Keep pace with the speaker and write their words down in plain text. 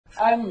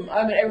I'm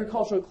an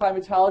agricultural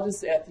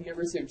climatologist at the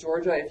University of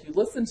Georgia. If you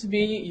listen to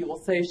me, you will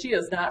say she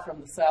is not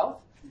from the South.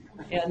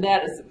 And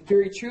that is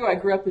very true. I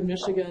grew up in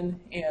Michigan,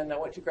 and I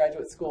went to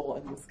graduate school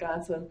in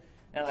Wisconsin.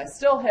 And I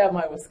still have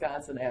my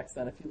Wisconsin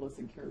accent. If you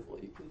listen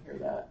carefully, you can hear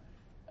that.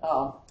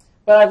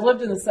 But I've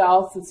lived in the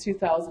South since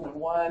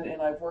 2001,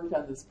 and I've worked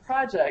on this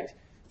project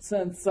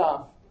since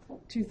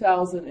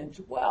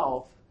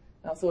 2012.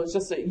 So it's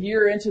just a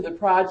year into the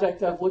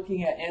project of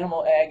looking at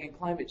animal ag and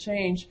climate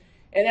change.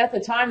 And at the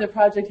time, the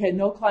project had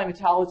no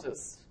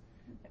climatologists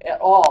at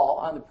all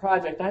on the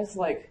project. I was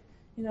like,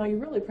 you know, you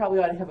really probably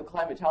ought to have a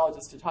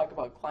climatologist to talk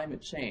about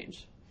climate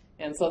change.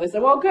 And so they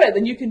said, well, good,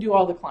 then you can do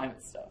all the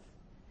climate stuff.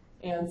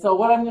 And so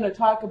what I'm going to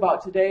talk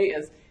about today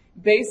is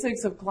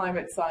basics of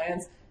climate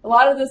science. A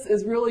lot of this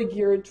is really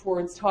geared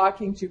towards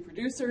talking to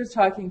producers,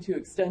 talking to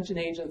extension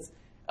agents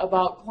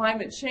about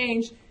climate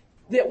change,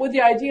 with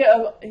the idea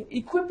of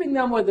equipping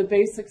them with the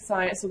basic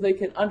science so they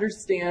can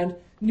understand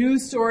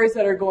news stories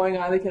that are going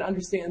on. They can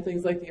understand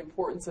things like the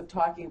importance of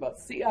talking about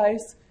sea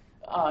ice,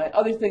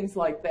 other things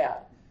like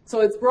that.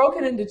 So it's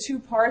broken into two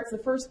parts. The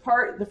first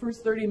part, the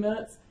first 30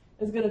 minutes,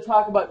 is going to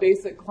talk about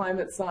basic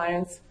climate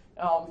science,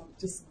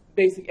 just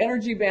basic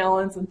energy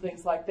balance and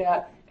things like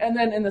that. And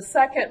then in the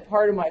second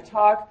part of my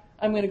talk,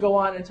 I'm going to go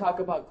on and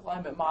talk about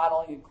climate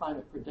modeling and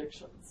climate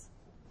predictions.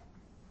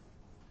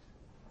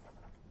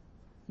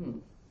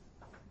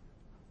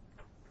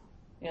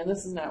 And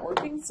this is not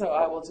working, so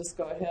I will just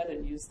go ahead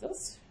and use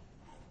this.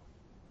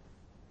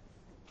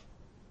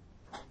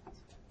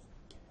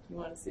 You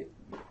want to see if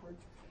it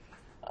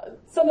works?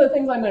 Some of the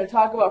things I'm going to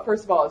talk about,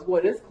 first of all, is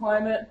what is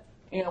climate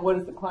and what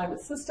is the climate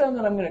system.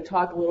 Then I'm going to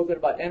talk a little bit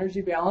about energy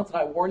balance. And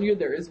I warn you,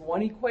 there is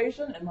one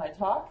equation in my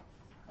talk.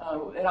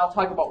 And I'll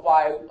talk about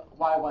why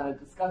I want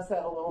to discuss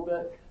that a little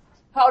bit.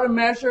 How to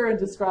measure and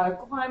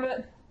describe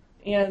climate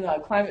and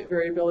climate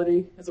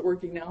variability. Is it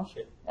working now?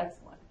 Sure.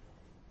 Excellent.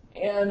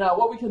 And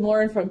what we can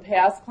learn from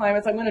past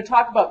climates. I'm going to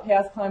talk about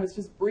past climates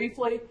just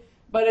briefly,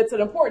 but it's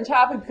an important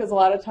topic because a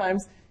lot of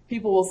times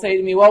people will say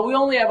to me, well, we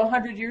only have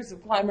 100 years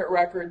of climate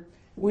record.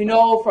 We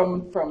know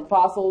from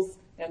fossils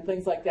and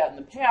things like that in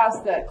the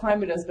past that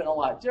climate has been a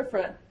lot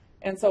different.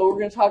 And so we're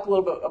going to talk a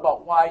little bit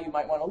about why you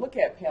might want to look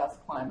at past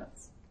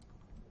climates.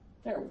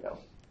 There we go.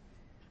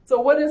 So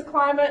what is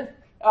climate?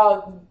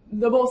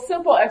 The most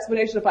simple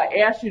explanation, if I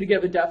asked you to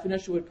give a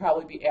definition, would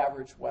probably be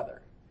average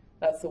weather.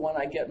 That's the one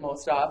I get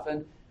most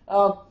often.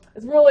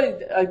 It's really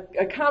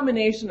a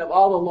combination of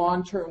all the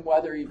long-term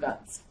weather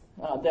events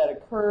that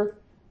occur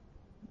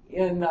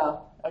in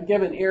a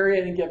given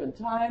area at a given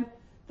time.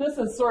 This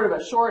is sort of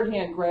a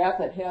shorthand graph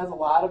that has a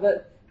lot of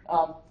it.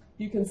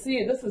 You can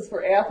see this is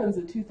for Athens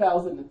in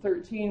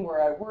 2013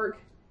 where I work,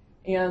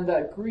 and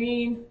the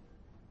green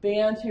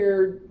band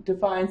here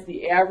defines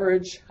the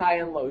average high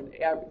and low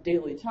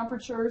daily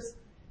temperatures.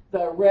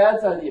 The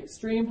reds are the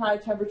extreme high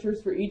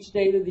temperatures for each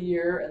date of the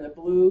year, and the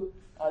blue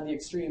are the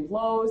extreme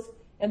lows.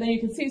 And then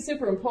you can see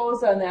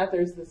superimposed on that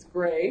there's this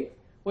gray,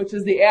 which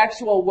is the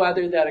actual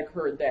weather that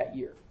occurred that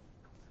year.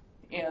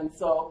 And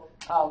so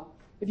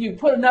if you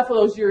put enough of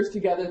those years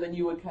together, then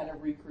you would kind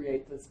of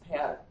recreate this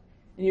pattern.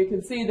 And you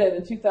can see that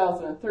in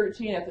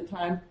 2013, at the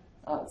time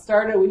it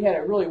started, we had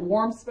a really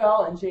warm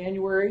spell in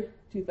January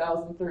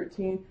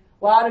 2013.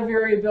 A lot of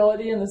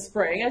variability in the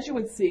spring, as you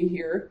would see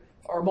here,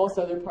 or most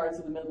other parts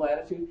of the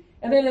mid-latitude.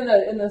 And then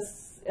in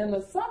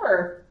the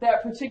summer,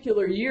 that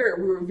particular year,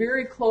 we were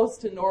very close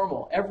to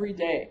normal every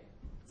day.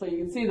 So you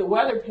can see the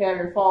weather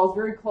pattern falls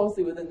very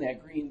closely within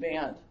that green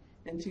band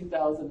in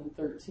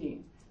 2013.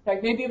 In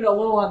fact, maybe even a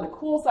little on the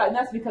cool side, and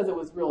that's because it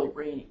was really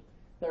rainy.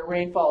 The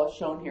rainfall is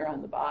shown here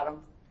on the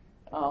bottom.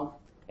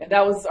 And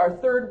that was our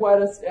third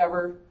wettest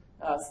ever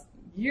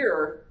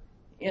year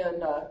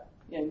in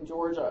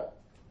Georgia.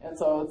 And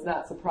so it's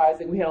not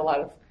surprising. We had a lot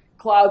of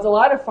clouds. A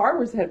lot of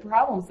farmers had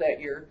problems that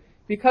year.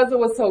 Because it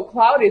was so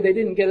cloudy, they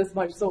didn't get as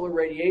much solar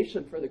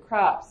radiation for the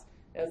crops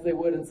as they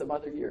would in some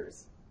other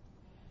years.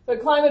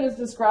 But climate is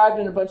described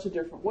in a bunch of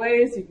different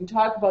ways. You can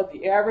talk about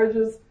the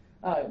averages.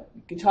 You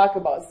can talk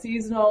about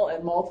seasonal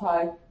and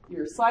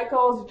multi-year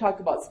cycles. You talk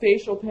about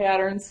spatial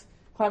patterns.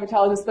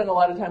 Climatologists spend a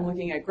lot of time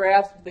looking at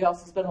graphs, but they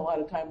also spend a lot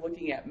of time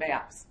looking at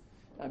maps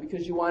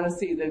because you want to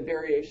see the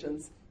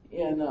variations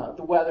in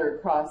the weather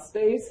across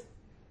space.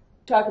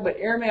 Talk about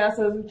air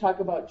masses. Talk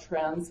about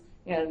trends.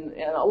 And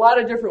a lot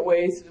of different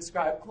ways to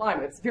describe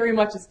climate. It's very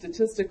much a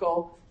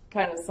statistical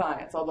kind of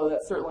science, although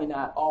that's certainly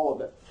not all of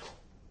it.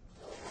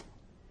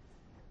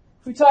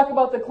 If we talk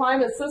about the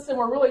climate system,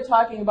 we're really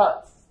talking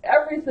about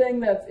everything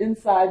that's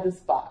inside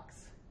this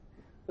box.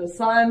 The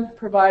sun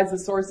provides a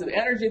source of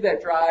energy that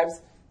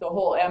drives the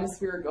whole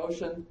atmospheric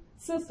ocean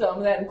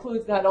system. That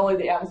includes not only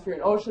the atmosphere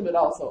and ocean, but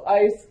also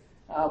ice,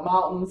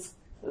 mountains,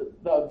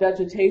 the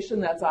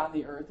vegetation that's on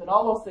the earth, and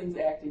all those things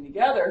acting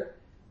together.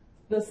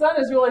 The sun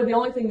is really the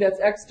only thing that's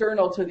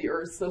external to the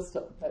Earth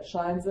system that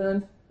shines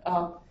in.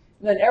 And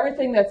then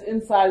everything that's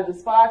inside of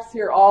this box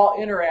here all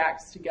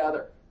interacts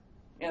together.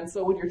 And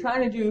so when you're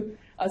trying to do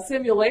a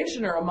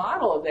simulation or a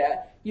model of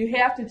that, you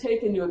have to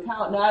take into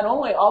account not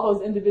only all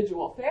those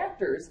individual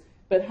factors,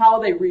 but how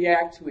they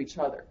react to each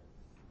other.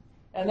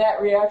 And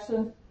that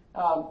reaction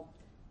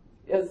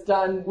is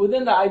done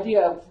within the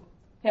idea of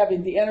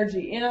having the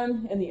energy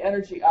in and the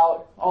energy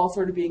out all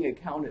sort of being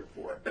accounted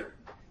for.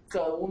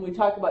 So when we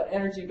talk about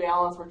energy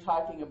balance, we're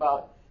talking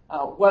about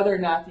whether or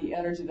not the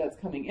energy that's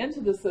coming into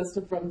the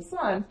system from the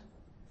sun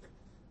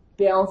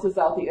balances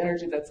out the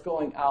energy that's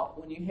going out.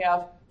 When you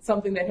have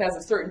something that has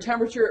a certain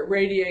temperature, it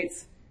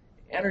radiates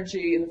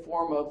energy in the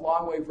form of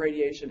long-wave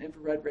radiation,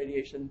 infrared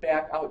radiation,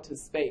 back out to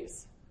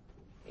space.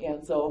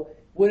 And so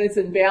when it's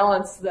in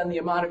balance, then the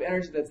amount of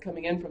energy that's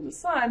coming in from the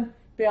sun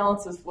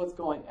balances what's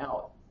going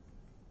out.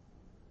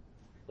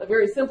 The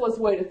very simplest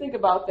way to think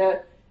about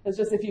that is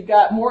just if you've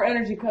got more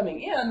energy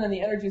coming in than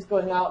the energy is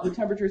going out, the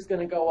temperature is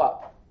going to go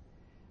up.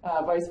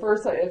 Vice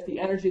versa, if the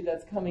energy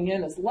that's coming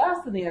in is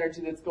less than the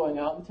energy that's going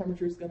out, the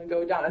temperature is going to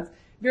go down. It's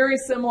very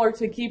similar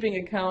to keeping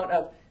account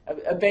of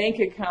a bank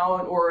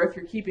account, or if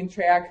you're keeping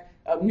track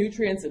of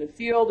nutrients in a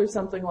field or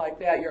something like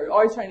that. You're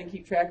always trying to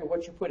keep track of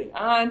what you're putting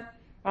on,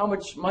 how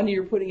much money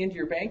you're putting into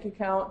your bank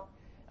account,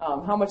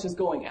 how much is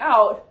going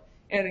out.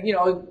 And, you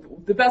know,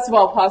 the best of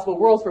all possible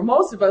worlds for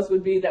most of us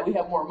would be that we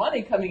have more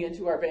money coming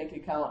into our bank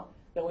account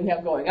than we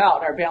have going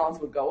out. Our balance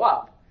would go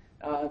up.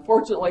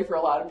 Unfortunately for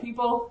a lot of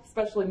people,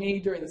 especially me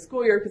during the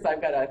school year, because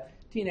I've got a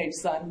teenage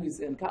son who's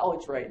in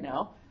college right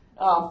now,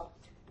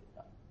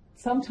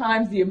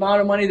 sometimes the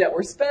amount of money that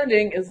we're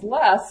spending is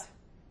less,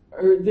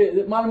 or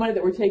the amount of money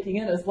that we're taking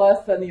in is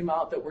less than the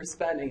amount that we're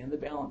spending, and the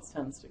balance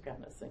tends to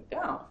kind of sink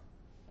down.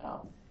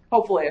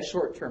 Hopefully a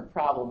short-term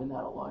problem and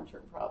not a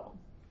long-term problem.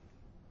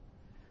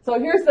 So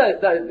here's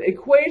the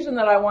equation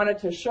that I wanted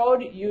to show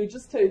to you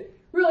just to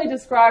really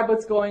describe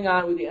what's going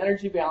on with the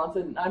energy balance.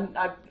 And I'm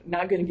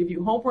not going to give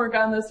you homework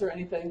on this or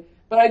anything,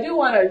 but I do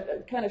want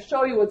to kind of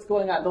show you what's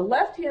going on. The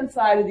left-hand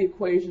side of the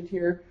equation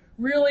here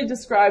really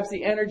describes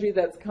the energy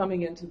that's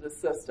coming into the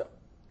system.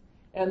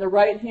 And the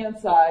right-hand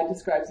side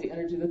describes the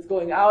energy that's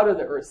going out of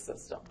the Earth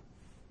system.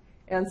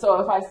 And so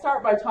if I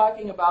start by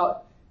talking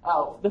about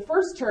the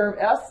first term,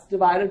 S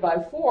divided by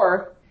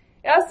 4,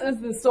 S is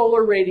the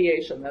solar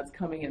radiation that's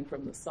coming in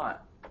from the sun.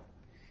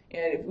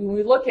 And when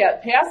we look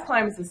at past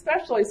climates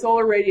especially,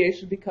 solar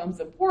radiation becomes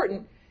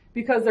important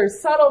because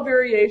there's subtle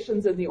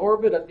variations in the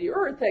orbit of the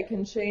Earth that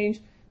can change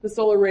the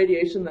solar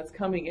radiation that's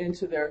coming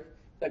into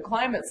the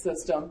climate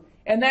system.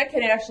 And that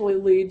can actually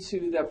lead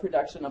to the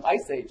production of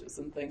ice ages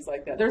and things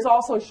like that. There's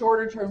also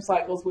shorter term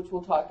cycles, which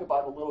we'll talk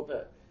about a little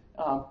bit,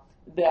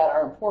 that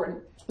are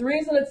important. The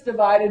reason it's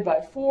divided by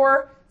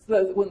 4 is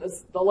that when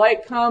the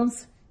light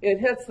comes, it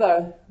hits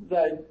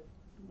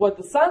what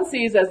the sun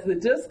sees as the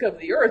disk of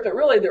the Earth, but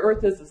really the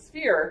Earth is a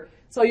sphere.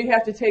 So you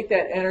have to take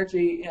that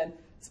energy and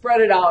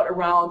spread it out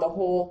around the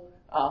whole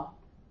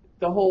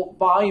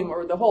volume,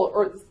 or the whole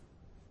Earth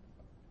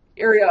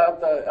area of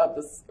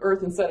the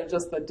Earth instead of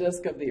just the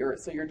disk of the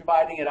Earth. So you're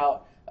dividing it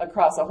out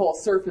across a whole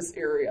surface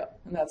area,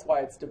 and that's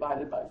why it's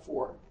divided by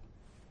 4.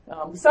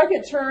 The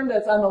second term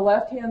that's on the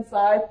left-hand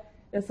side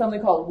is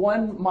something called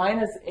 1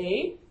 minus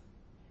A.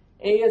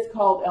 A is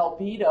called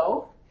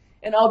albedo.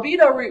 And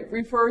albedo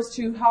refers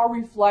to how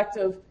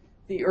reflective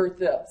the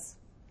Earth is.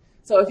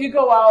 So if you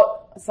go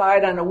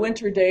outside on a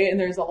winter day and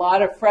there's a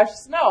lot of fresh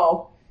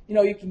snow, you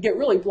know, you can get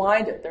really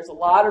blinded. There's a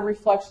lot of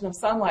reflection of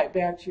sunlight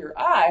back to your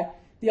eye.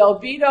 The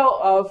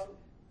albedo of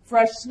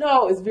fresh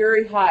snow is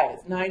very high.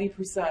 It's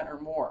 90%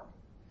 or more.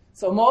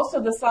 So most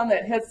of the sun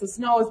that hits the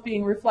snow is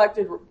being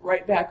reflected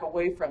right back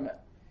away from it.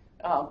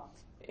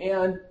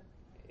 And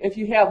if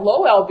you have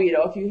low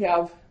albedo, if you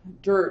have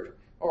dirt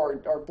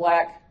or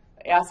black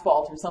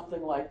asphalt or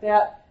something like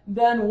that,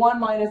 then 1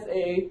 minus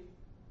A,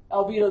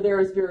 albedo there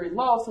is very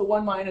low, so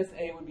 1 minus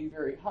A would be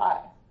very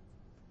high.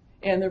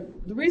 And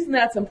the reason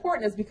that's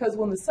important is because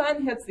when the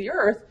sun hits the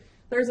Earth,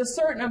 there's a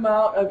certain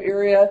amount of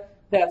area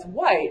that's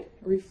white,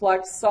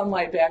 reflects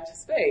sunlight back to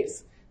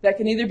space. That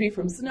can either be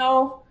from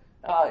snow,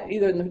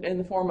 either in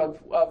the form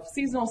of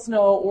seasonal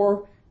snow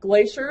or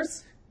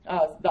glaciers,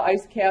 the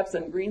ice caps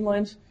in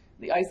Greenland,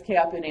 the ice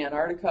cap in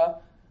Antarctica,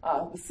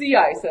 the sea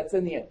ice that's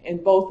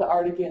in both the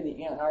Arctic and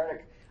the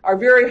Antarctic are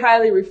very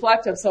highly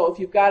reflective. So if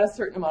you've got a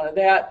certain amount of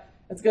that,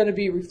 it's going to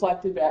be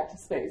reflected back to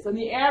space. And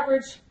the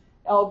average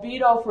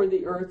albedo for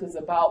the Earth is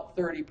about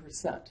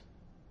 30%.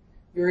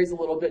 Varies a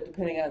little bit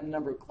depending on the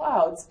number of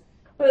clouds,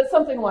 but it's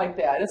something like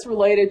that. It's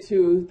related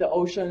to the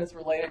ocean, it's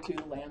related to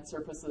the land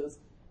surfaces,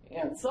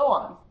 and so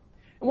on.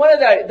 And one of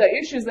the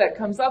issues that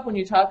comes up when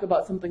you talk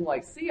about something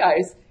like sea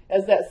ice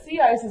is that sea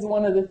ice is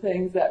one of the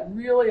things that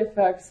really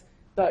affects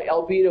the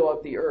albedo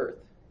of the Earth.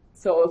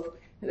 So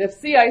if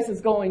sea ice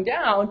is going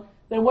down,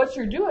 then what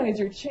you're doing is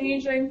you're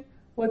changing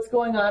what's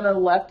going on the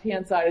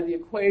left-hand side of the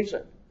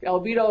equation. The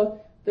albedo,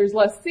 there's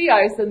less sea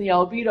ice, and the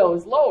albedo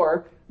is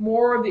lower.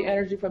 More of the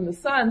energy from the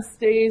sun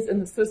stays in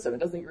the system. It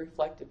doesn't get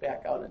reflected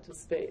back out into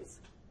space.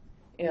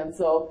 And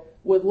so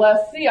with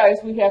less sea ice,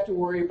 we have to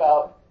worry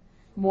about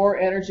more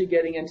energy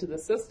getting into the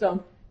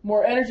system.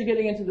 More energy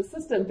getting into the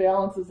system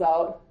balances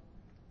out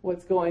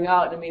what's going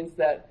out. And it means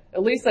that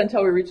at least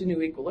until we reach a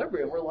new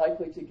equilibrium, we're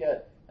likely to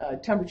get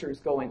temperatures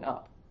going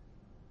up.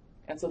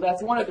 And so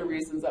that's one of the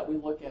reasons that we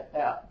look at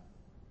that.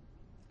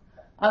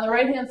 On the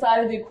right-hand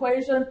side of the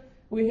equation,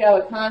 we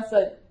have a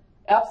constant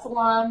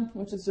epsilon,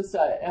 which is just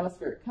an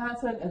atmospheric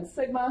constant, and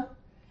sigma.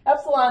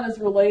 Epsilon is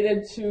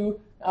related to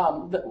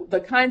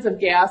the kinds of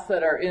gas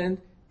that are in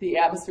the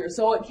atmosphere.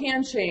 So it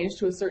can change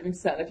to a certain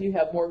extent. If you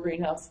have more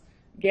greenhouse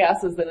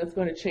gases, then it's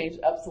going to change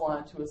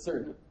epsilon to a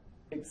certain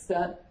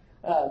extent.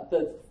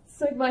 The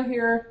sigma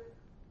here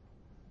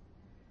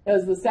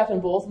is the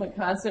Stefan-Boltzmann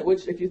constant,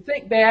 which if you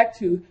think back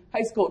to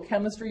high school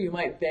chemistry, you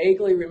might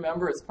vaguely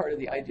remember as part of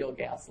the ideal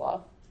gas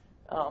law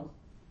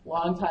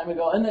long time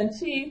ago. And then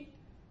T,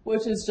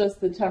 which is just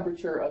the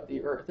temperature of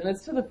the Earth. And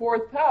it's to the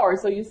fourth power,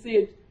 so you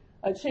see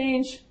a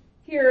change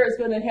here is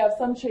going to have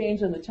some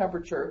change in the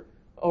temperature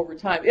over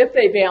time, if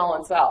they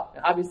balance out.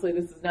 Obviously,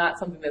 this is not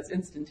something that's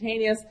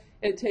instantaneous.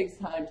 It takes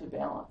time to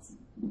balance.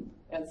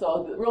 And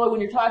so really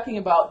when you're talking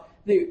about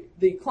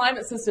the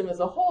climate system as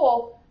a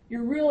whole,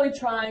 you're really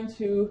trying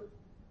to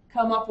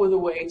come up with a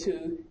way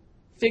to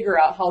figure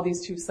out how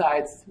these two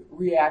sides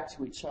react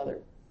to each other.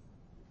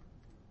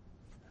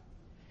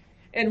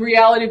 In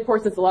reality, of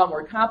course, it's a lot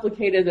more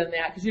complicated than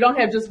that because you don't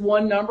have just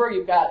one number.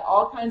 You've got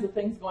all kinds of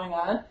things going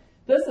on.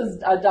 This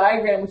is a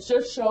diagram which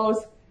just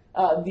shows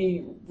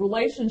the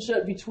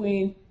relationship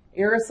between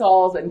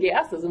aerosols and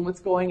gases and what's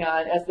going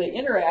on as they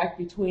interact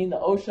between the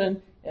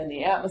ocean and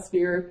the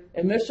atmosphere,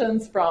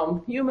 emissions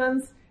from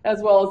humans as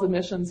well as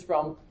emissions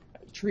from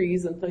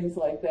trees and things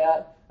like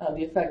that,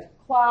 the effect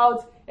of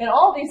clouds, and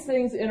all these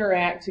things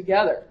interact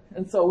together.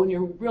 And so when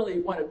you really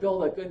want to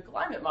build a good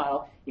climate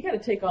model, you got to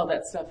take all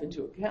that stuff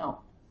into account.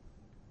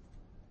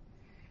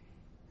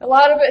 A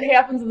lot of it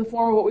happens in the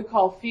form of what we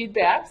call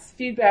feedbacks.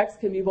 Feedbacks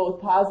can be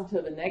both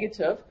positive and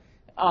negative.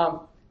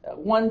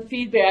 One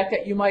feedback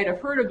that you might have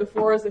heard of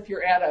before is if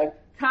you're at a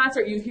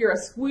concert, you hear a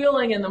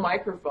squealing in the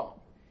microphone.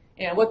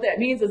 And what that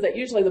means is that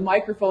usually the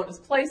microphone is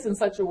placed in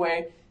such a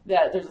way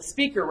that there's a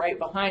speaker right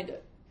behind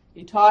it.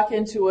 You talk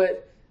into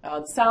it,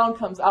 the sound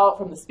comes out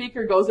from the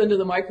speaker, goes into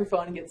the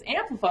microphone, and gets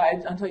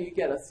amplified until you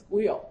get a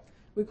squeal.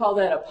 We call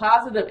that a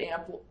positive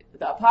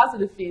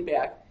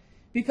feedback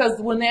because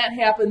when that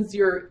happens,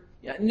 your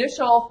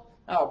initial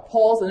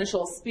pulse,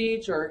 initial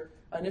speech, or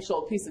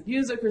initial piece of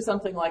music or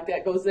something like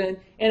that goes in,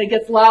 and it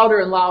gets louder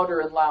and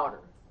louder and louder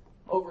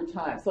over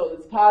time. So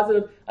it's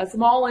positive. A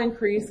small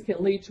increase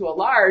can lead to a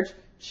large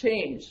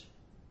change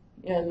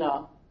in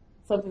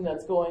something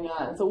that's going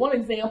on. So one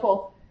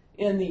example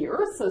in the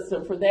Earth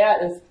system for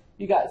that is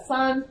you got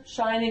sun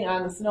shining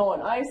on the snow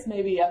and ice,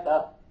 maybe at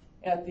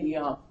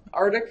the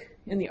Arctic,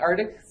 in the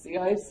Arctic sea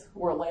ice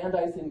or land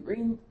ice in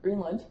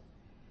Greenland.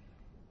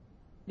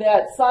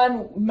 That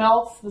sun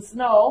melts the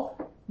snow,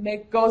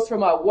 goes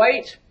from a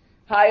white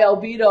high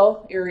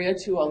albedo area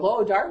to a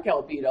low dark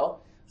albedo.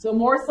 So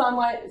more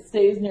sunlight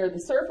stays near the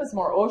surface,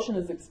 more ocean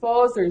is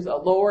exposed, there's a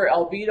lower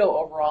albedo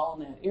overall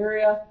in that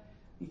area.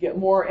 You get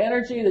more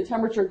energy, the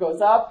temperature goes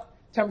up,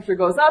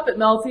 it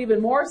melts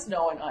even more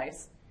snow and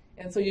ice.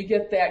 And so you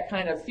get that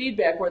kind of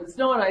feedback where the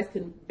snow and ice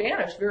can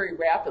vanish very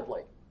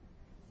rapidly.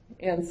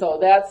 And so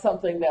that's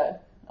something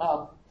that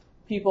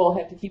people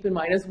have to keep in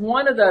mind as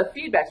one of the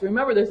feedbacks.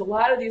 Remember, there's a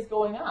lot of these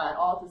going on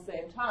all at the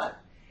same time.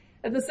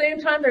 At the same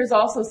time, there's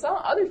also some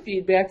other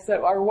feedbacks that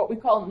are what we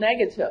call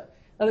negative.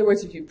 In other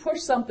words, if you push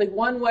something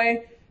one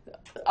way,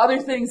 other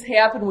things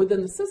happen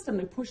within the system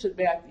to push it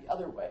back the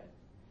other way.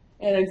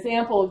 An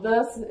example of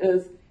this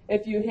is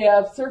if you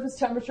have surface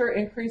temperature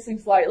increasing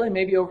slightly,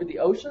 maybe over the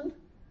ocean,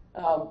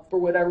 for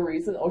whatever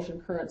reason,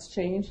 ocean currents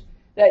change,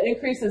 that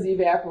increases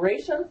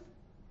evaporation,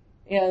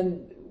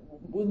 and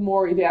with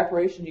more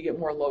evaporation, you get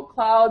more low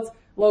clouds.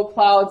 Low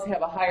clouds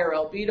have a higher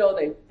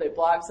albedo. They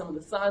block some of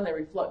the sun. They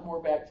reflect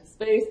more back to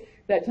space.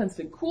 That tends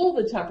to cool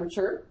the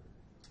temperature.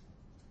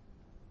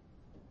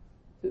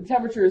 The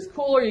temperature is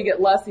cooler, you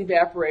get less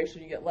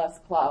evaporation, you get less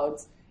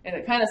clouds, and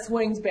it kind of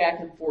swings back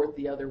and forth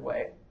the other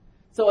way.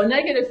 So a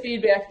negative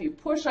feedback, if you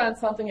push on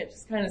something, it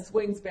just kind of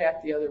swings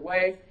back the other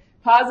way.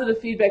 Positive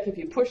feedback, if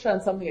you push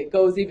on something, it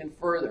goes even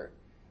further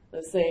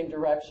the same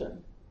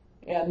direction.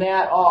 And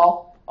that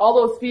all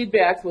those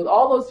feedbacks with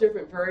all those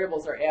different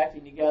variables are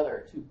acting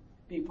together to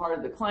be part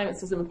of the climate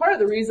system. And part of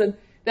the reason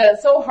that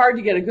it's so hard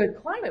to get a good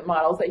climate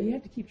model is that you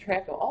have to keep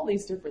track of all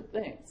these different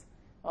things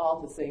all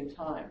at the same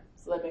time.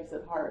 So that makes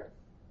it hard.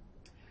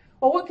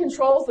 Well, what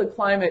controls the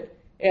climate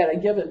at a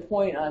given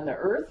point on the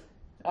Earth?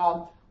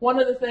 One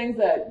of the things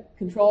that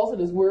controls it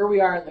is where we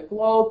are in the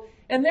globe.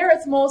 And there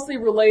it's mostly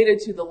related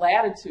to the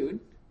latitude,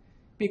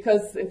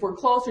 because if we're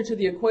closer to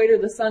the equator,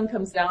 the sun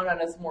comes down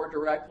on us more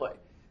directly.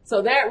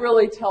 So that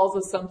really tells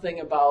us something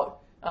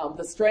about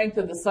the strength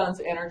of the sun's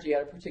energy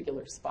at a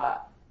particular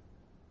spot.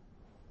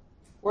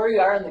 Where you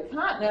are in the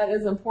continent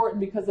is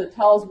important because it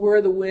tells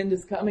where the wind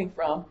is coming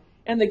from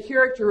and the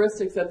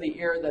characteristics of the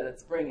air that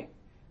it's bringing.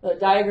 The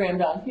diagram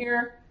down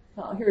here,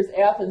 here's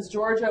Athens,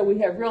 Georgia. We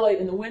have really,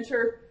 in the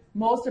winter,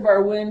 most of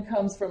our wind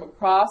comes from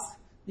across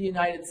the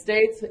United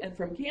States and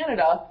from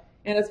Canada,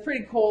 and it's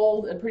pretty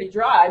cold and pretty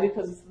dry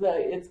because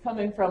it's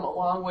coming from a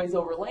long ways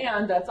over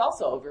land that's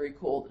also very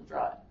cold and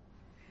dry.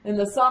 In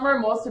the summer,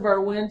 most of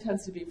our wind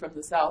tends to be from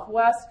the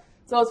southwest,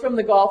 so it's from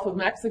the Gulf of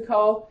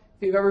Mexico,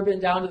 If you've ever been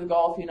down to the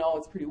Gulf, you know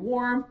it's pretty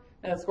warm,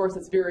 and of course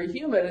it's very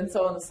humid, and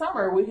so in the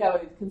summer we have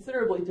a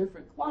considerably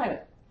different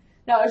climate.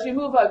 Now as you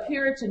move up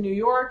here to New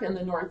York and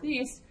the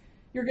Northeast,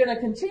 you're going to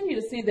continue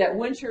to see that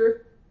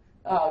winter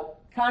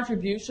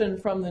contribution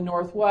from the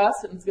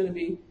Northwest, and it's going to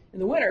be, in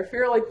the winter,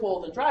 fairly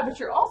cold and dry, but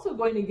you're also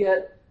going to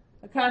get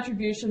a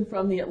contribution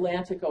from the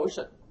Atlantic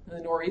Ocean, and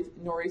the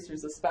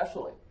nor'easters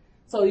especially.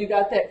 So you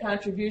got that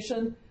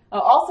contribution.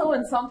 Also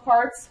in some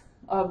parts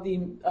of the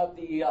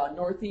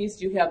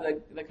Northeast, you have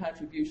the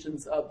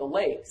contributions of the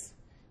lakes.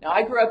 Now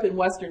I grew up in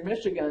western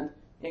Michigan,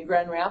 in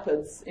Grand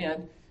Rapids,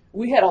 and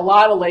we had a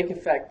lot of lake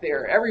effect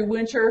there. Every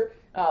winter,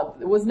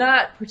 it was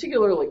not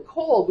particularly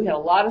cold. We had a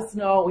lot of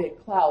snow. We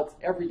had clouds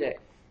every day.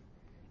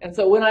 And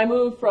so when I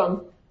moved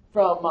from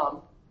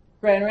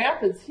Grand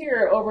Rapids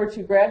here over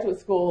to graduate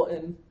school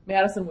in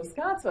Madison,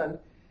 Wisconsin,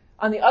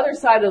 on the other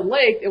side of the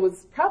lake, it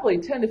was probably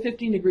 10 to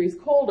 15 degrees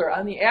colder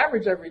on the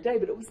average every day,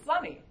 but it was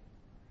sunny.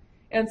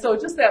 And so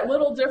just that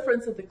little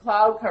difference at the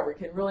cloud cover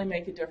can really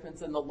make a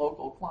difference in the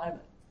local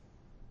climate.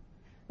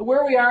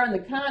 Where we are in the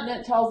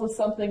continent tells us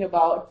something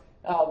about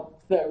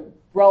the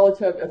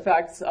relative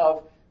effects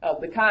of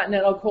the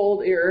continental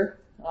cold air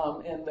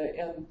and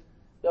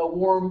the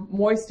warm,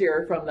 moist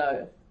air from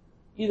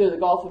either the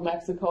Gulf of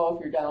Mexico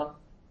if you're down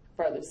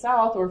farther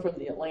south, or from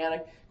the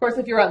Atlantic. Of course,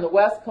 if you're on the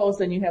west coast,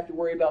 then you have to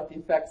worry about the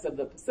effects of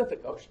the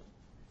Pacific Ocean.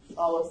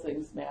 All those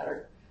things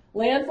matter.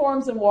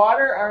 Landforms and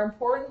water are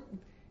important.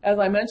 As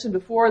I mentioned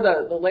before,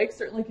 the lakes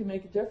certainly can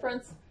make a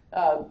difference.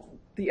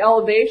 The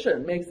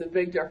elevation makes a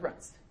big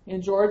difference.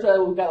 In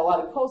Georgia, we've got a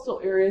lot of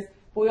coastal areas,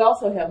 but we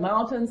also have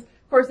mountains.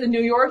 Of course, in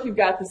New York, you've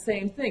got the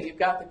same thing. You've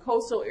got the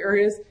coastal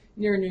areas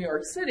near New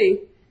York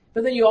City,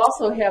 but then you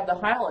also have the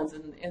highlands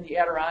and the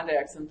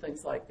Adirondacks and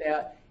things like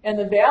that. And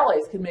the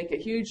valleys can make a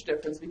huge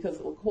difference because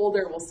the cold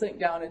air will sink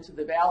down into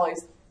the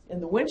valleys in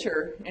the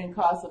winter and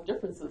cause some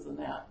differences in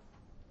that.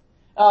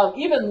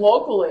 Even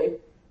locally,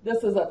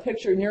 this is a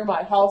picture near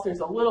my house. There's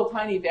a little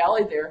tiny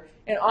valley there,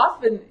 and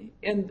often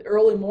in the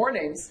early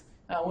mornings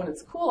when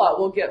it's cool out,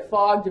 we'll get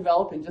fog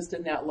developing just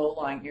in that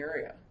low-lying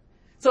area.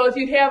 So if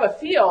you have a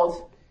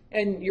field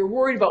and you're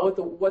worried about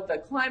what the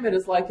climate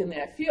is like in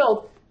that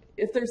field,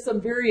 if there's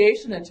some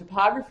variation in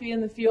topography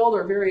in the field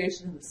or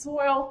variation in the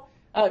soil,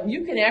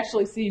 you can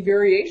actually see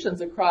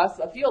variations across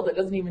a field that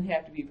doesn't even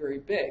have to be very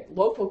big.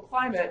 Local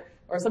climate,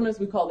 or sometimes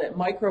we call that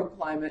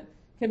microclimate,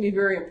 can be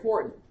very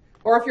important.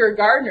 Or if you're a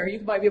gardener, you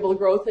might be able to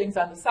grow things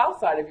on the south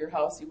side of your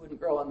house you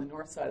wouldn't grow on the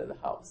north side of the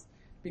house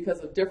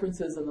because of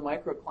differences in the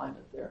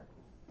microclimate there.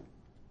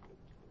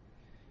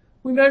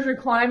 We measure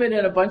climate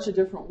in a bunch of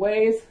different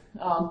ways.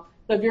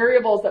 The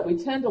variables that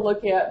we tend to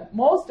look at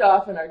most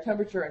often are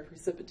temperature and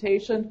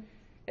precipitation.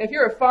 If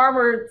you're a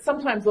farmer,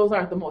 sometimes those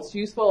aren't the most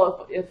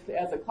useful. If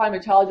as a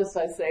climatologist,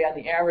 I say on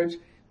the average,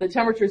 the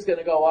temperature is going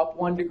to go up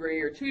 1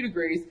 degree or 2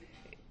 degrees,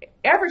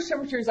 average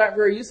temperatures aren't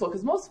very useful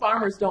because most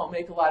farmers don't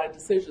make a lot of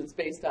decisions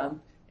based on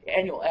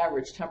annual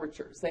average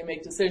temperatures. They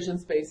make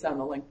decisions based on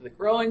the length of the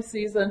growing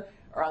season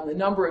or on the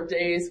number of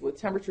days with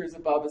temperatures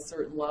above a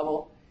certain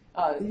level.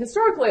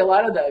 Historically, a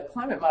lot of the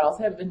climate models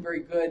haven't been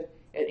very good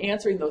at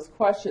answering those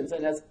questions,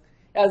 and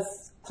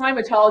as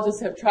climatologists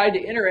have tried to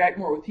interact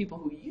more with people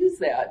who use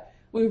that,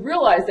 we've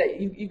realized that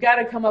you've got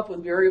to come up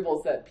with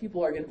variables that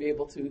people are going to be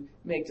able to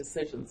make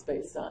decisions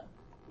based on.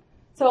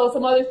 So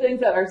some other things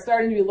that are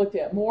starting to be looked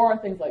at more are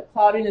things like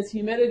cloudiness,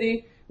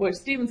 humidity, which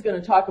Stephen's going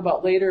to talk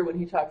about later when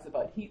he talks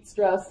about heat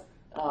stress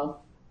on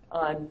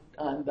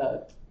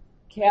the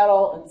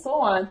cattle and so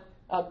on,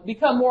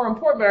 become more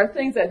important, but are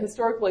things that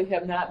historically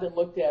have not been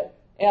looked at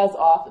as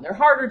often. They're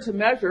harder to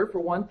measure, for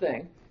one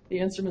thing. The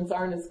instruments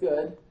aren't as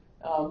good,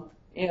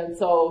 and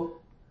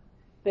so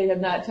they have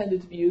not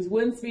tended to be used.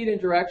 Wind speed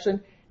and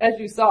direction, as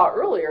you saw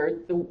earlier,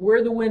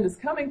 where the wind is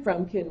coming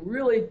from can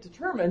really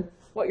determine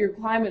what your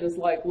climate is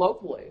like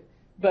locally.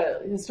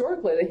 But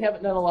historically, they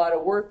haven't done a lot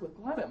of work with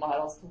climate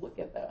models to look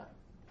at that.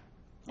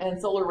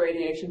 And solar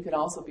radiation can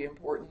also be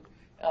important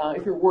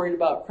if you're worried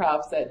about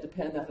crops that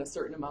depend on a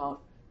certain amount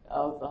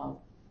of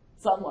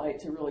sunlight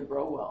to really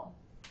grow well.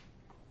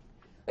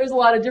 There's a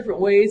lot of different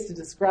ways to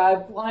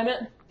describe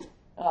climate.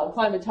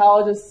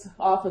 Climatologists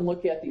often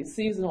look at these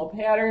seasonal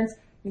patterns.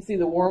 You see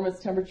the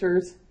warmest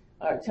temperatures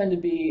tend to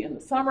be in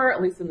the summer,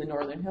 at least in the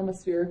northern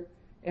hemisphere.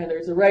 And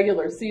there's a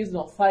regular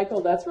seasonal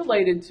cycle that's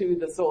related to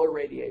the solar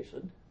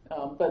radiation.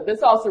 But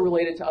this also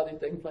related to other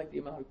things like the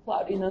amount of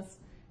cloudiness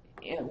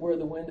and where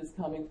the wind is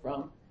coming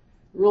from.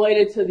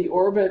 Related to the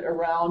orbit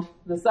around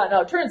the sun.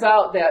 Now, it turns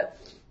out that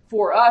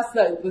for us,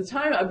 the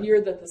time of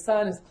year that the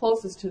sun is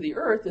closest to the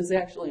earth is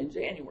actually in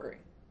January.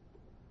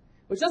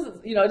 Which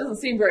doesn't, it doesn't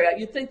seem very,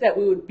 you'd think that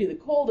we would be the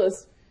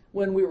coldest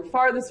when we were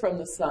farthest from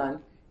the sun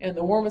and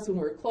the warmest when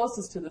we were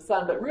closest to the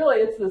sun. But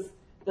really, it's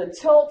the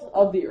tilt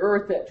of the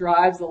earth that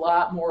drives a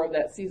lot more of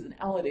that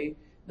seasonality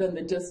than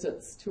the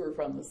distance to or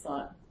from the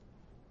sun.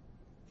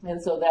 And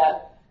so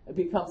that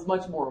becomes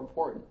much more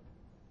important.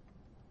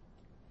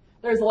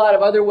 There's a lot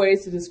of other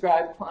ways to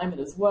describe climate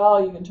as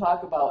well. You can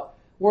talk about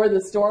where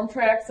the storm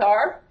tracks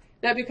are.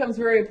 That becomes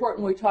very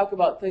important when we talk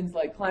about things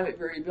like climate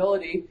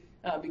variability.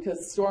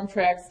 because storm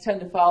tracks tend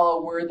to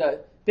follow where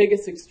the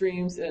biggest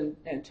extremes in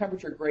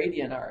temperature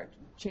gradient are,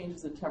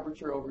 changes in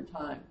temperature over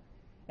time.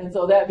 And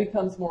so that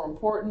becomes more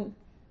important.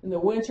 In the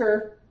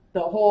winter,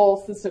 the whole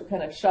system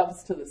kind of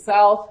shoves to the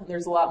south, and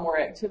there's a lot more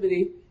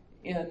activity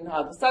in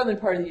the southern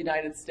part of the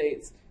United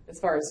States as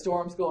far as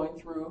storms going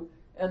through.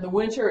 In the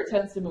winter, it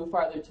tends to move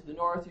farther to the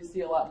north. You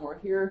see a lot more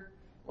here.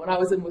 When I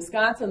was in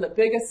Wisconsin, the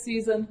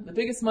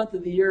biggest month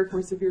of the year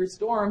for severe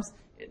storms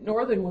in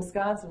northern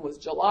Wisconsin was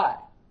July.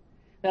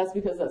 That's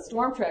because that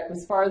storm track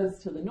was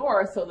farthest to the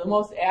north, so the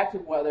most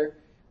active weather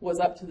was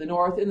up to the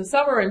north. In the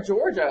summer in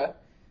Georgia,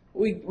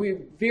 we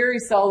very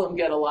seldom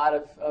get a lot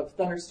of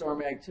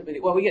thunderstorm activity.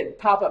 Well, we get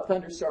pop-up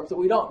thunderstorms, but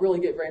we don't really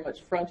get very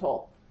much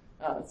frontal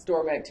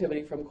storm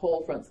activity from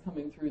cold fronts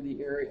coming through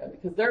the area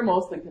because they're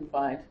mostly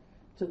confined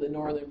to the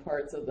northern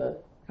parts of the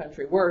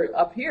country. We're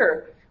up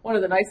here. One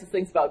of the nicest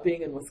things about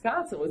being in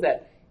Wisconsin was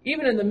that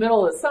even in the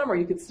middle of the summer,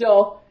 you could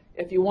still,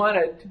 if you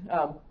wanted,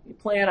 you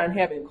plan on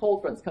having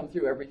cold fronts come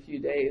through every few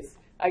days.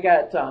 I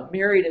got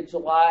married in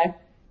July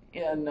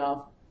in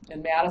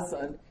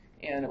Madison,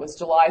 and it was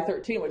July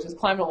 13, which is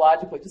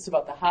climatologically just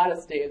about the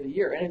hottest day of the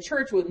year, in a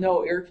church with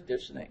no air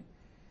conditioning.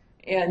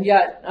 And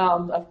yet,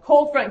 a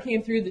cold front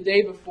came through the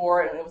day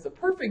before, and it was a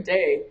perfect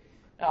day.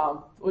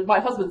 My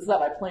husband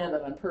said I planned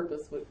it on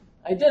purpose.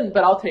 I didn't,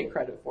 but I'll take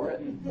credit for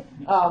it.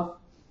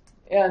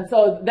 And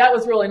so that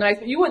was really nice.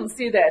 But you wouldn't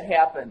see that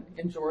happen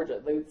in Georgia.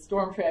 The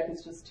storm track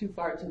is just too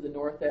far to the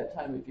north that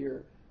time of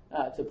year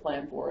to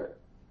plan for it.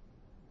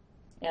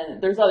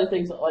 And there's other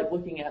things like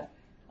looking at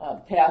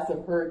paths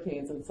of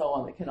hurricanes and so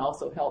on that can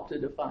also help to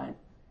define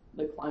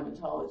the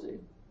climatology.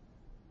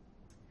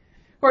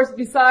 Of course,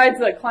 besides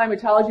the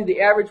climatology, the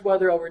average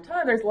weather over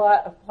time, there's a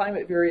lot of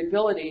climate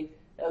variability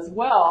as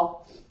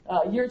well,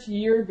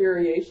 year-to-year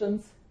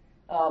variations.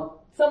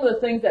 Some of the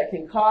things that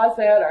can cause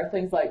that are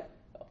things like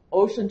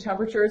ocean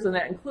temperatures, and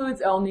that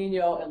includes El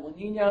Nino and La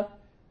Nina.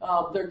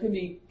 There can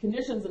be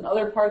conditions in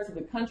other parts of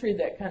the country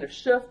that kind of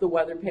shift the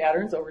weather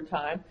patterns over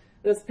time.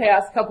 This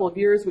past couple of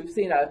years, we've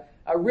seen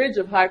a ridge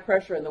of high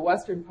pressure in the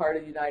western part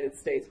of the United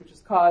States, which has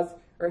caused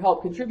or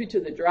helped contribute to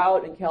the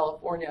drought in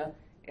California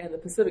and the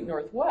Pacific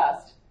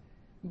Northwest,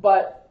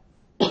 but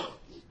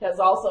has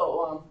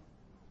also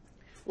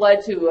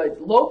led to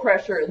low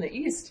pressure in the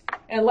east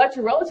and led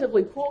to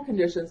relatively cool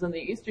conditions in the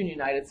eastern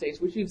United States,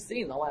 which you've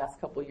seen the last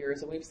couple of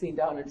years, and we've seen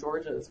down in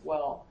Georgia as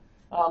well.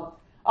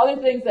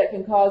 Other things that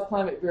can cause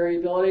climate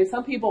variability,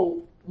 some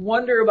people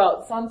wonder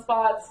about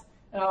sunspots.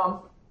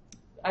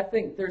 I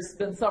think there's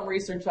been some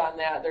research on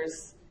that.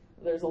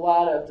 There's a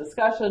lot of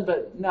discussion,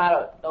 but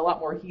not a lot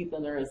more heat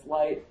than there is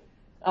light.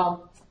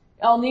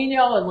 El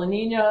Nino and La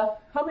Nina,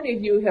 how many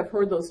of you have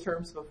heard those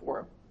terms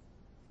before?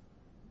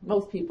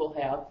 Most people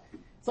have.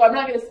 So I'm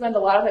not going to spend a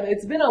lot of time.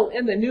 It's been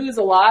in the news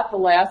a lot the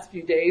last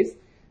few days,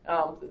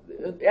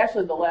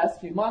 actually the last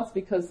few months,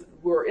 because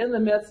we're in the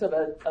midst of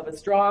a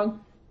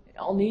strong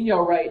El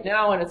Nino right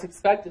now, and it's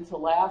expected to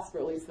last for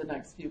at least the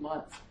next few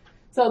months.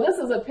 So this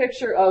is a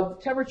picture of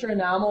temperature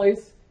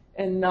anomalies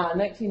in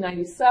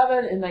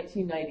 1997 and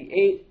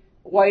 1998.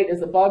 White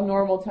is above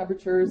normal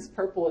temperatures,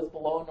 purple is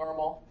below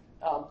normal.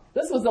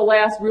 This was the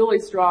last really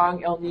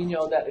strong El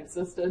Nino that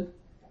existed.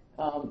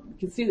 You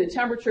can see the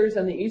temperatures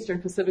in the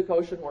eastern Pacific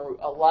Ocean were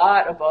a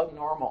lot above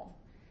normal.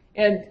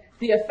 And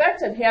the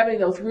effect of having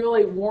those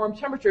really warm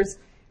temperatures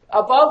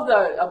above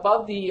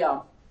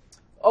the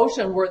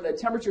ocean where the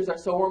temperatures are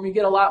so warm, you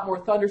get a lot more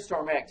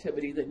thunderstorm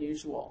activity than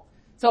usual.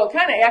 So it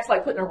kind of acts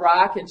like putting a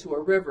rock into a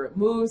river. It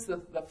moves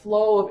the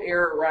flow of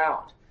air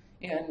around.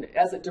 And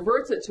as it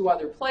diverts it to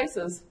other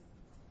places,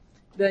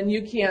 then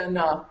you can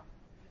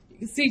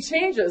see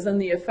changes in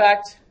the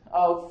effect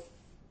of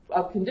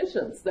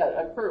conditions that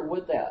occur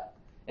with that.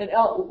 And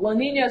La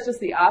Nina is just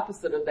the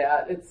opposite of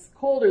that. It's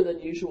colder than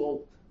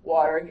usual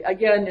water,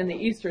 again, in the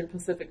eastern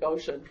Pacific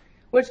Ocean,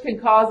 which can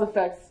cause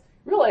effects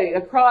really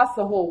across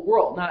the whole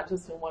world, not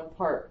just in one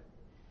part.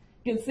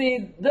 You can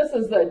see this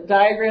is the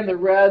diagram. The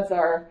reds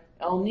are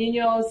El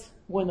Ninos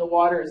when the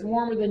water is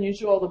warmer than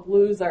usual. The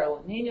blues are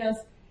La Ninas.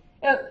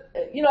 And,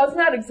 you know, it's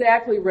not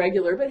exactly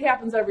regular, but it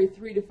happens every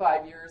 3 to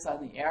 5 years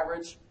on the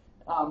average.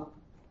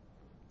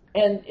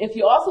 And if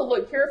you also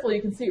look carefully,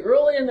 you can see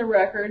early in the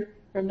record,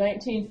 from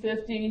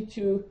 1950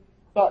 to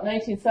about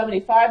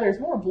 1975, there's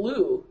more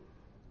blue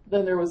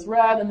than there was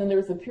red, and then there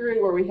was a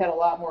period where we had a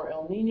lot more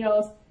El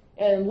Ninos.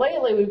 And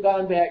lately, we've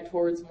gone back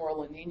towards more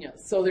La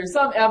Ninas. So there's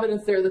some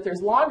evidence there that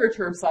there's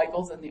longer-term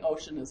cycles in the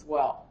ocean as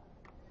well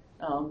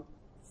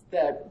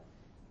that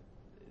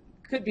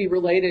could be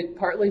related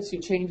partly to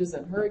changes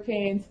in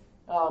hurricanes,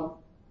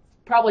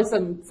 probably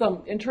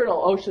some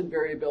internal ocean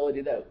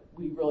variability that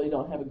we really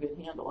don't have a good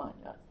handle on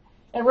yet.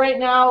 And right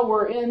now,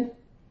 we're in,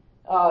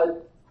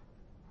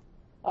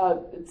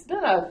 it's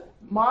been a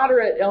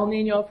moderate El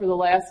Nino for the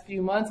last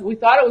few months. We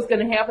thought it was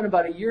going to happen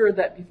about a year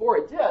before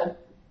it did.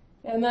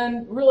 And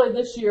then really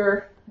this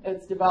year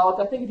it's developed.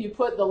 I think if you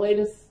put the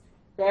latest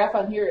graph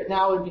on here, it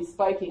now would be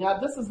spiking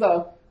up. This is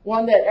the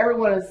one that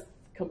everyone is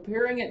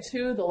comparing it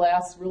to, the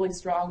last really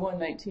strong one,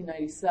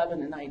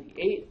 1997 and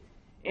 98.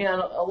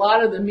 And a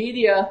lot of the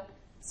media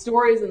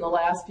stories in the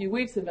last few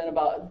weeks have been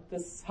about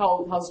this,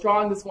 how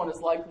strong this one is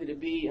likely to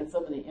be and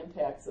some of the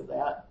impacts of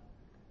that.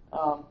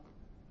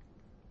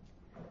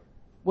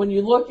 When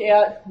you look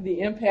at the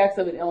impacts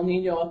of an El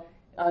Nino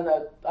on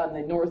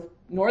the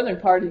northern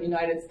part of the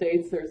United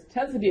States, there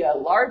tends to be a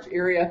large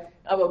area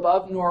of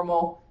above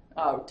normal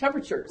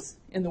temperatures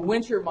in the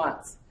winter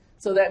months.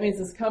 So that means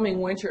this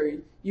coming winter,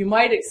 you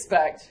might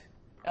expect,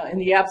 in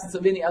the absence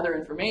of any other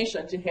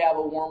information, to have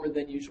a warmer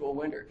than usual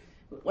winter.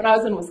 When I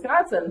was in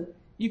Wisconsin,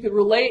 you could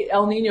relate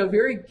El Nino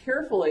very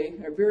carefully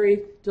or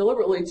very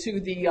deliberately to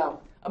the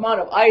amount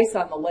of ice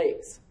on the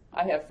lakes.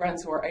 I have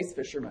friends who are ice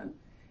fishermen.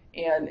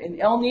 And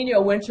in El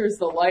Nino winters,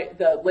 the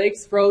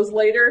lakes froze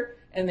later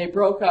and they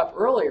broke up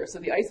earlier. So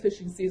the ice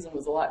fishing season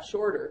was a lot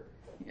shorter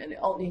in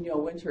El Nino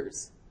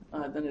winters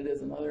than it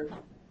is in other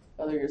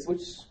years,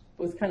 which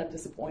was kind of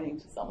disappointing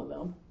to some of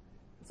them,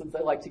 since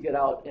they like to get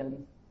out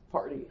and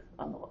party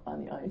on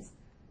the ice.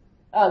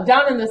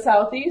 Down in the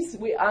southeast,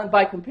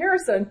 by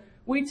comparison,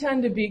 we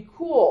tend to be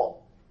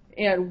cool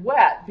and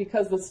wet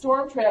because the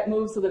storm track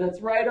moves so that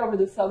it's right over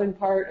the southern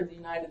part of the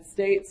United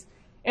States.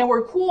 And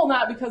we're cool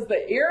not because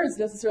the air is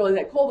necessarily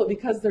that cold, but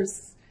because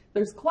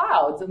there's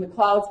clouds, and the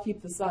clouds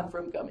keep the sun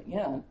from coming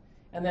in,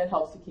 and that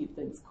helps to keep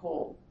things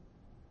cold.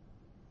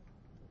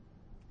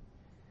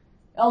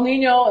 El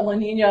Nino and La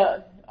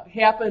Nina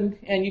happened,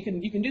 and you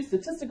can do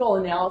statistical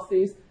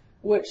analyses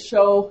which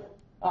show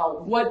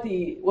what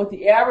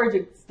the average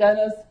extent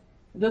is.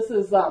 This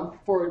is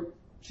for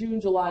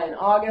June, July, and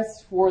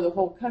August for the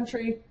whole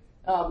country.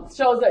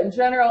 Shows that in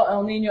general,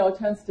 El Nino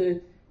tends to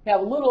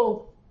have a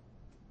little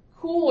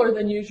cooler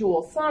than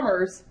usual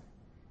summers,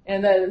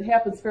 and that it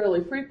happens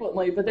fairly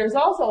frequently. But there's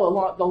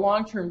also the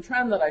long-term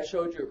trend that I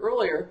showed you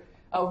earlier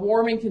of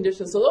warming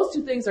conditions. So those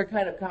two things are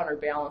kind of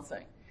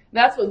counterbalancing.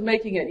 That's what's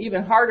making it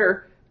even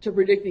harder to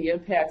predict the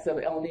impacts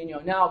of El Nino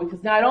now,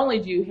 because not only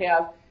do you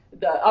have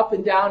the up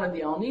and down of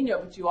the El Nino,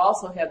 but you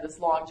also have this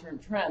long-term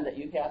trend that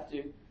you have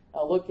to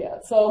look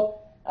at. So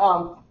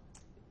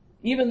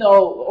even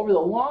though over the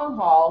long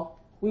haul,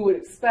 we would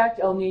expect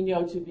El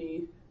Nino to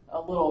be a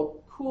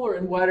little cooler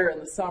and wetter in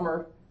the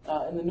summer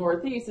in the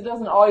Northeast, it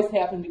doesn't always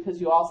happen because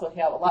you also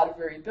have a lot of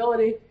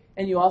variability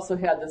and you also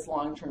have this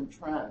long-term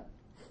trend.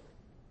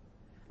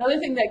 Another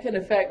thing that can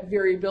affect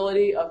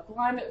variability of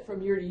climate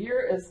from year to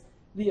year is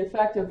the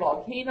effect of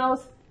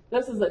volcanoes.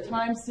 This is a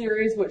time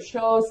series which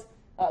shows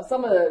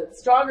some of the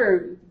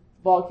stronger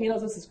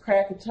volcanoes. This is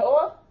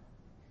Krakatoa.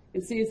 You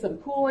can see some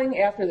cooling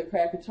after the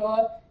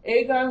Krakatoa.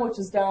 Aegon, which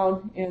is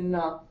down in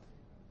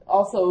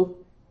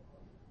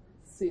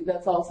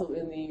that's also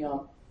in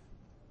the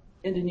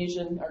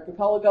Indonesian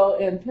archipelago,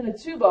 and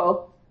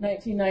Pinatubo,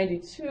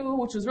 1992,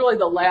 which was really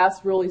the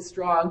last really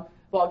strong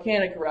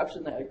volcanic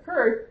eruption that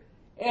occurred.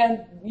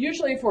 And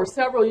usually for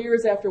several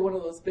years after one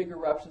of those big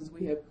eruptions,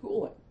 we have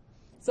cooling.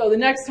 So the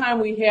next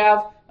time we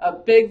have a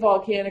big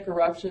volcanic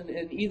eruption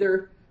in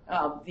either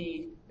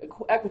the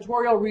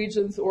equatorial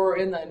regions or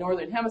in the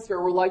northern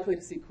hemisphere, we're likely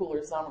to see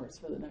cooler summers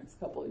for the next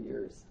couple of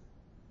years.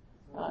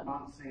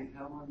 Mount St.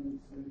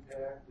 Helens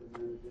impact, and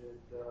then did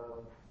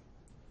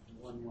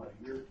one,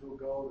 a year or two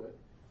ago that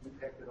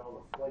impacted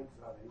all the flights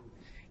out of England.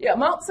 Yeah,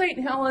 Mount St.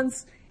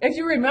 Helens, if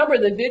you remember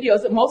the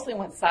videos, it mostly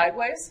went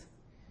sideways.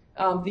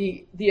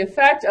 The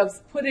effect of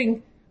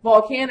putting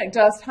volcanic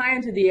dust high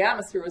into the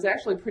atmosphere was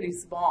actually pretty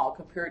small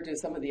compared to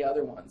some of the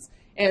other ones.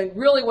 And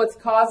really what's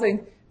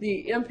causing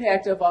the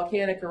impact of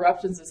volcanic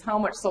eruptions is how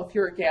much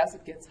sulfuric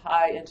acid gets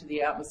high into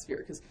the atmosphere,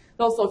 because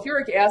those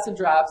sulfuric acid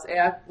drops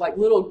act like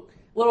little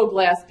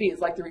glass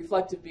beads, like the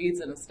reflective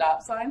beads in a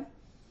stop sign.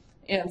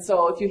 And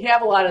so if you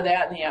have a lot of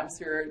that in the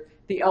atmosphere,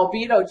 the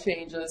albedo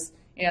changes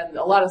and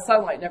a lot of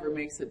sunlight never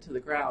makes it to the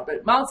ground.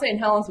 But Mount St.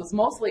 Helens was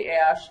mostly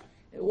ash.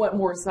 It went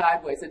more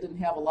sideways. It didn't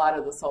have a lot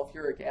of the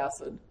sulfuric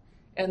acid.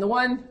 And the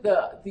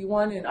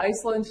one in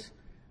Iceland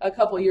a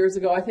couple of years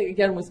ago, I think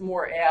again was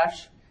more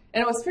ash.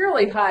 And it was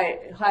fairly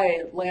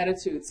high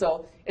latitude,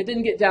 so it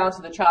didn't get down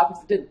to the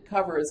tropics. It didn't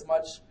cover as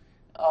much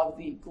of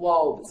the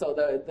globe, so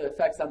the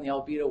effects on the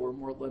albedo were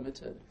more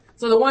limited.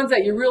 So the ones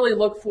that you really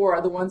look for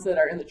are the ones that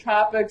are in the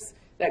tropics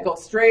that go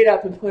straight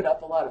up and put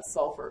up a lot of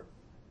sulfur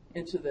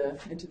into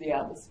the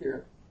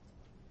atmosphere.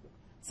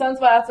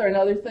 Sunspots are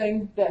another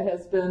thing that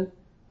has been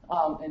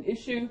an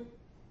issue,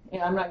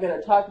 and I'm not going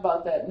to talk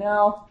about that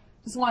now.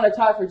 Just want to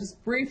talk for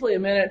just briefly a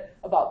minute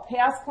about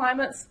past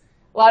climates.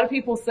 A lot of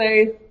people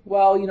say,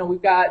 well,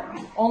 we've got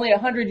only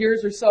 100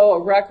 years or so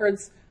of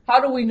records. How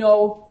do we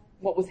know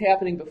what was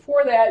happening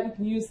before that? You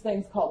can use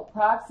things called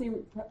proxy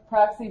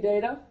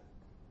data.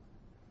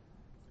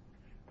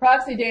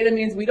 Proxy data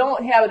means we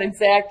don't have an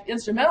exact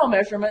instrumental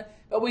measurement,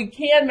 but we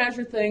can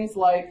measure things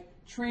like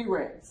tree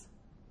rings.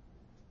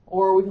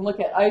 Or we can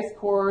look at ice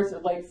cores or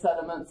lake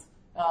sediments,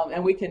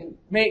 and we can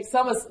make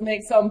some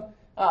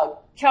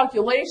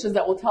calculations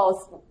that will tell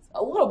us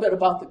a little bit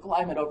about the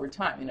climate over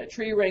time. In a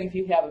tree ring, if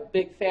you have a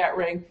big fat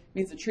ring, it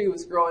means the tree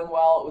was growing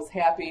well, it was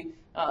happy,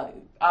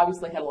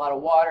 obviously had a lot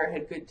of water,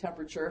 had good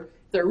temperature.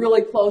 If they're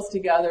really close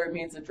together, it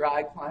means a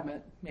dry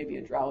climate, maybe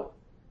a drought.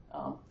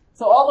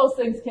 So all those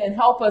things can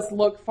help us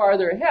look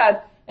farther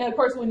ahead. And of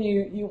course, when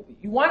you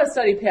want to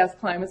study past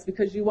climates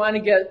because you want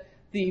to get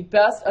the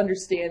best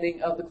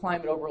understanding of the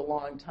climate over a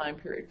long time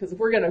period. Because if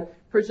we're going to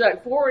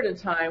project forward in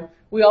time,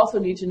 we also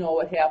need to know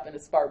what happened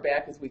as far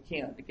back as we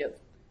can to get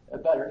a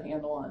better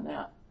handle on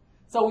that.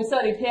 So we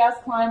study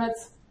past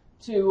climates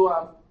to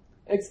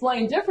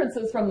explain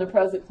differences from the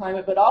present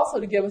climate, but also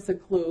to give us a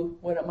clue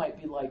what it might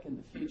be like in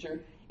the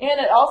future. And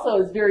it also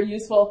is very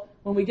useful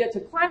when we get to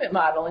climate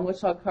modeling,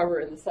 which I'll cover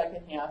in the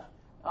second half,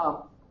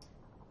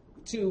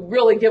 to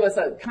really give us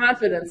a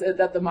confidence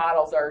that the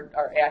models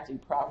are acting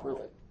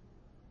properly.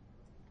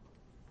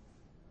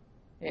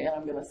 And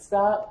I'm going to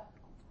stop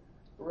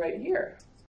right here.